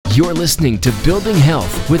You're listening to Building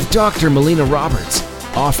Health with Dr. Melina Roberts,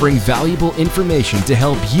 offering valuable information to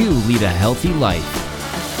help you lead a healthy life.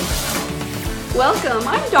 Welcome,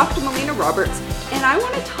 I'm Dr. Melina Roberts, and I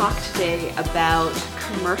want to talk today about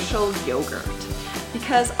commercial yogurt.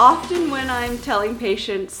 Because often when I'm telling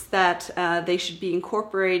patients that they should be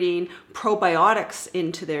incorporating probiotics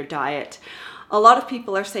into their diet, a lot of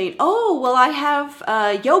people are saying, oh, well, I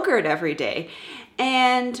have yogurt every day.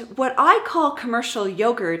 And what I call commercial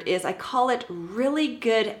yogurt is I call it really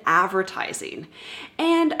good advertising.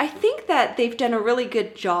 And I think that they've done a really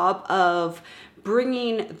good job of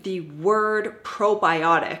bringing the word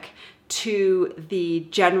probiotic to the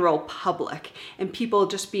general public and people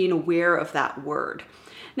just being aware of that word.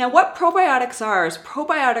 Now, what probiotics are is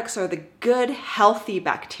probiotics are the good, healthy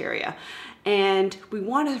bacteria. And we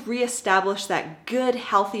want to reestablish that good,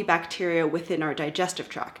 healthy bacteria within our digestive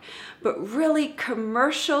tract. But really,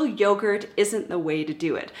 commercial yogurt isn't the way to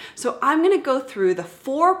do it. So I'm going to go through the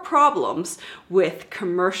 4 problems with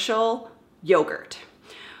commercial yogurt.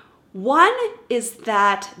 One is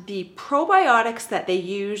that the probiotics that they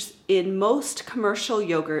use in most commercial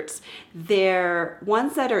yogurts, they're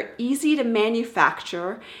ones that are easy to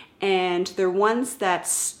manufacture, and they're ones that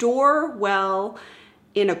store well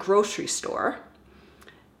in a grocery store,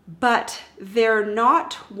 but they're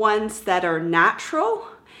not ones that are natural,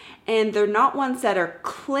 and they're not ones that are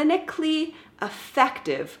clinically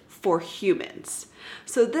effective for humans.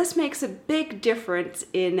 So this makes a big difference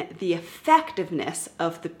in the effectiveness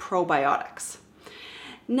of the probiotics.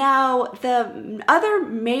 Now, the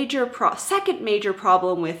other second major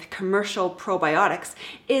problem with commercial probiotics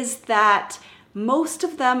is that most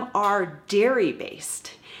of them are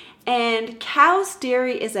dairy-based. And cow's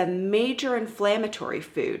dairy is a major inflammatory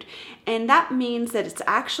food, and that means that it's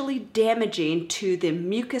actually damaging to the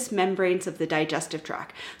mucous membranes of the digestive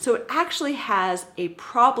tract. So it actually has a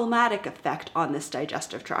problematic effect on this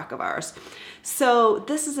digestive tract of ours. So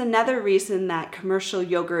this is another reason that commercial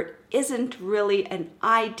yogurt isn't really an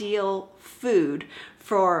ideal food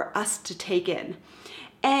for us to take in.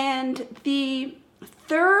 And the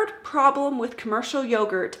third problem with commercial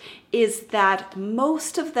yogurt is that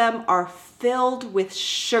most of them are filled with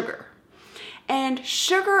sugar. And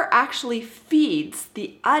sugar actually feeds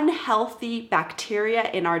the unhealthy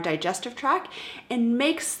bacteria in our digestive tract and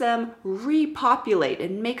makes them repopulate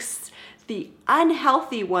and makes the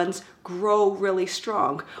unhealthy ones grow really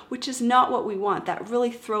strong, which is not what we want. That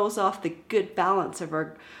really throws off the good balance of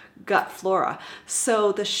our gut flora.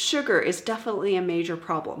 So the sugar is definitely a major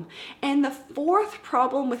problem. And the fourth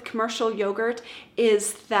problem with commercial yogurt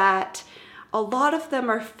is that a lot of them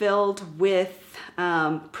are filled with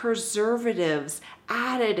preservatives,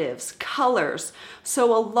 additives, colors.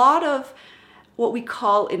 So a lot of what we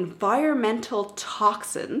call environmental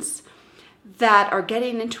toxins that are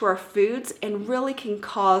getting into our foods and really can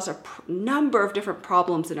cause a number of different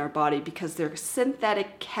problems in our body because they're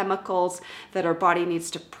synthetic chemicals that our body needs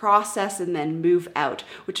to process and then move out,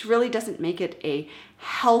 which really doesn't make it a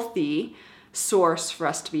healthy source for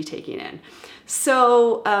us to be taking in.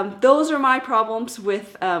 So those are my problems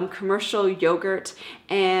with commercial yogurt,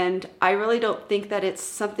 and I really don't think that it's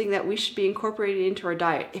something that we should be incorporating into our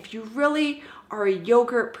diet. If you really are a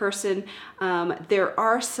yogurt person, there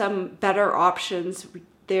are some better options.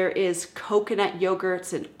 There is coconut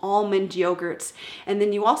yogurts and almond yogurts, and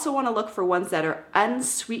then you also want to look for ones that are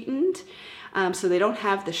unsweetened, so they don't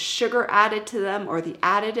have the sugar added to them or the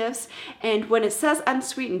additives. And when it says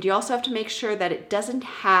unsweetened, you also have to make sure that it doesn't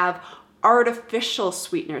have artificial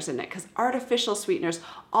sweeteners in it, because artificial sweeteners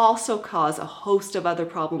also cause a host of other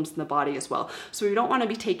problems in the body as well. So you don't want to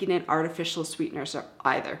be taking in artificial sweeteners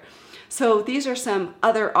either. So these are some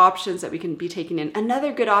other options that we can be taking in.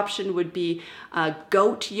 Another good option would be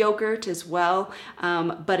goat yogurt as well,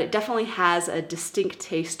 but it definitely has a distinct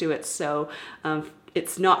taste to it. So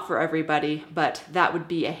it's not for everybody, but that would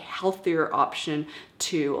be a healthier option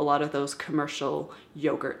to a lot of those commercial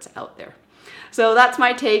yogurts out there. So that's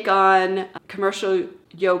my take on commercial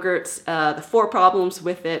yogurts, the 4 problems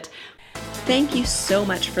with it. Thank you so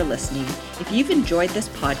much for listening. If you've enjoyed this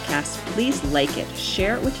podcast, please like it,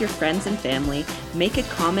 share it with your friends and family, make a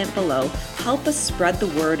comment below, help us spread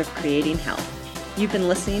the word of creating health. You've been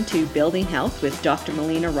listening to Building Health with Dr.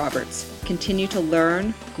 Melina Roberts. Continue to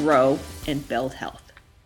learn, grow, and build health.